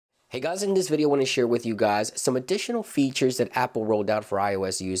Hey guys, in this video I want to share with you guys some additional features that Apple rolled out for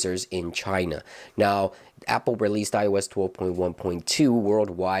iOS users in China. Now, Apple released iOS 12.1.2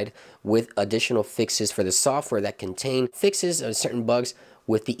 worldwide with additional fixes for the software that contain fixes of certain bugs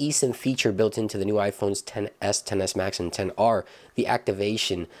with the eSIM feature built into the new iPhones 10s, 10s Max, and 10R. The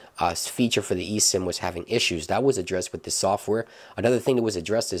activation feature for the eSIM was having issues. That was addressed with the software. Another thing that was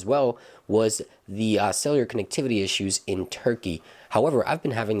addressed as well was the cellular connectivity issues in Turkey. However, I've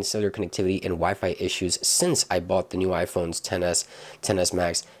been having cellular connectivity and Wi-Fi issues since I bought the new iPhones 10s, 10s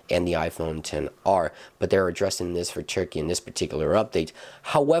Max, and the iPhone 10R. But they're addressing this for Turkey in this particular update.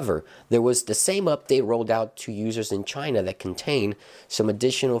 However, there was the same update rolled out to users in China that contain some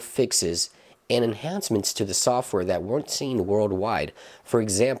additional fixes and enhancements to the software that weren't seen worldwide. For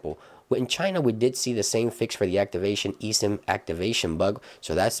example, in China, we did see the same fix for the activation eSIM activation bug,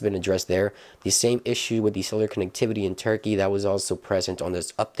 so that's been addressed there. The same issue with the cellular connectivity in Turkey, that was also present on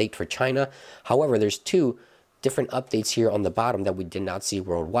this update for China. However, there's two different updates here on the bottom that we did not see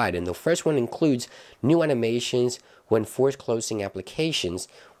worldwide, and the first one includes new animations when force closing applications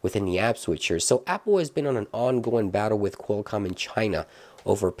within the app switcher. So Apple has been on an ongoing battle with Qualcomm in China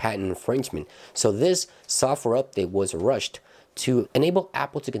over patent infringement. So this software update was rushed to enable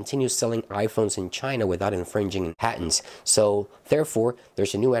Apple to continue selling iPhones in China without infringing patents. So therefore,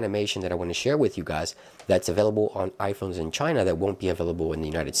 there's a new animation that I want to share with you guys that's available on iPhones in China that won't be available in the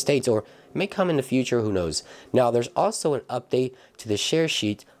United States, or may come in the future, who knows. Now, there's also an update to the share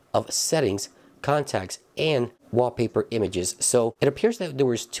sheet of settings, contacts, and wallpaper images. So it appears that there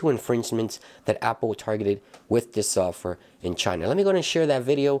was two infringements that Apple targeted with this software in China. Let me go ahead and share that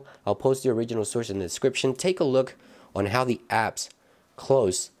video. I'll post the original source in the description. Take a look on how the apps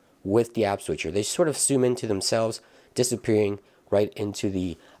close with the app switcher. They sort of zoom into themselves, disappearing right into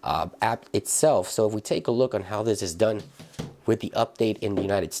the app itself. So if we take a look on how this is done with the update in the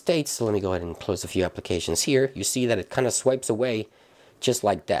United States, so let me go ahead and close a few applications here. You see that it kind of swipes away just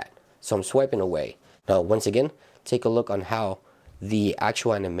like that. So I'm swiping away. Now, once again, take a look on how the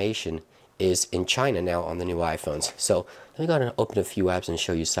actual animation is in China now on the new iPhones. So let me go ahead and open a few apps and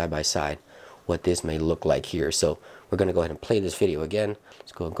show you side by side what this may look like here. So we're going to go ahead and play this video again.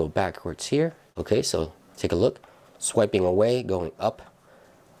 Let's go backwards here. Okay, so take a look. Swiping away, going up.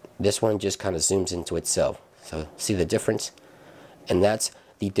 This one just kind of zooms into itself. So see the difference? And that's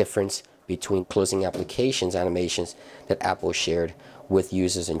the difference between closing applications animations that Apple shared with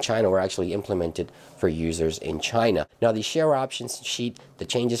users in China, or actually implemented for users in China. Now, the share options sheet, the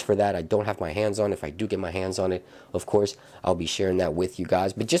changes for that, I don't have my hands on. If I do get my hands on it, of course, I'll be sharing that with you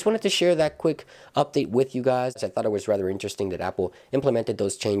guys. But just wanted to share that quick update with you guys. I thought it was rather interesting that Apple implemented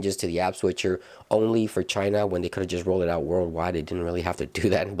those changes to the app switcher only for China when they could have just rolled it out worldwide. They didn't really have to do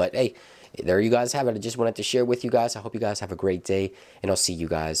that. But hey, there you guys have it. I just wanted to share with you guys. I hope you guys have a great day, and I'll see you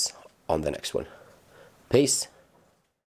guys on the next one. Peace.